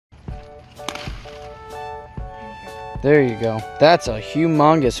There you go. That's a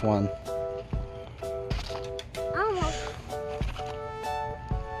humongous one. Almost.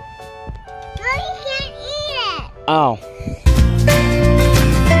 No, you can't eat it. Oh.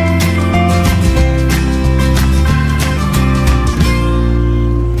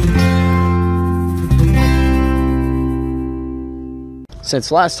 Since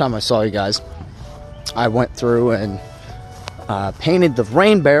last time I saw you guys, I went through and painted the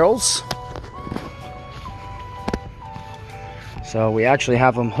rain barrels. So we actually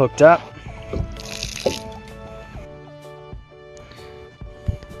have them hooked up.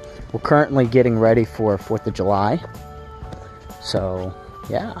 We're currently getting ready for 4th of July. So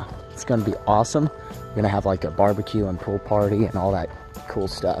yeah, it's gonna be awesome. We're gonna have like a barbecue and pool party and all that cool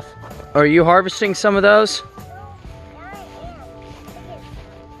stuff. Are you harvesting some of those?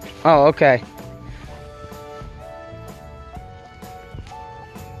 Oh, okay.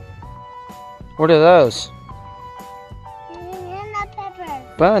 What are those? Banana peppers.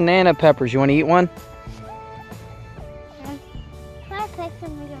 Banana peppers. You want to eat one? Try to pick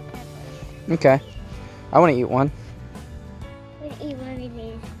some bigger peppers. Okay. I want to eat one. We'll eat one of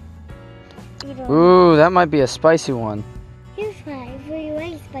these. Eat one. Ooh, that might be a spicy one. Here's one. We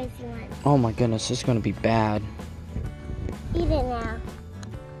like spicy ones. Oh my goodness, this is going to be bad. Eat it now.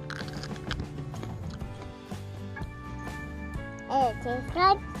 It tastes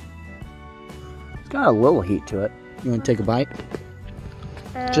good. It's got a little heat to it. You want to take a bite?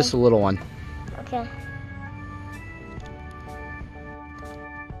 Just a little one. Okay.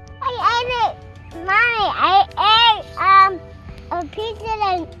 I ate it. Mommy, I ate a piece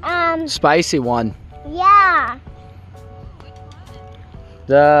of Spicy one. yeah.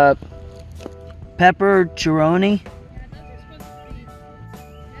 The pepperoni.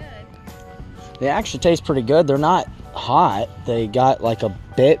 They actually taste pretty good. They're not hot. They got like a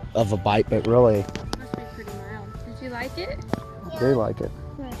bit of a bite, but really. Must be pretty mild. Did you like it? I do like it.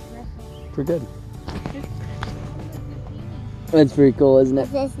 Pretty good. That's pretty cool, isn't it?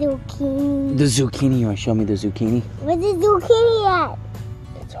 It's a zucchini. The zucchini. You want to show me the zucchini? Where's the zucchini at?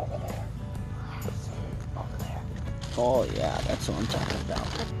 It's over there. Over there. Oh yeah, that's what I'm talking about.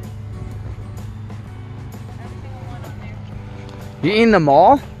 You eating them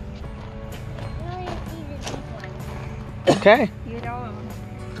all? Okay. Eat all of them.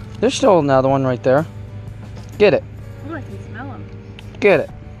 There's still another one right there. Get it. Oh, I can smell them. Get it.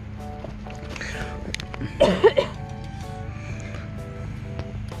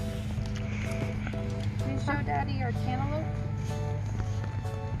 Can you show Daddy our cantaloupe?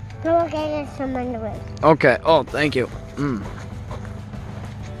 Go get us some underwear. Okay. Oh, thank you. Mm.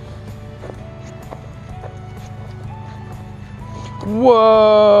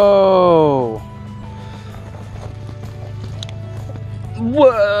 Whoa.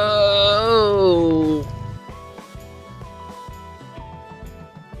 Whoa.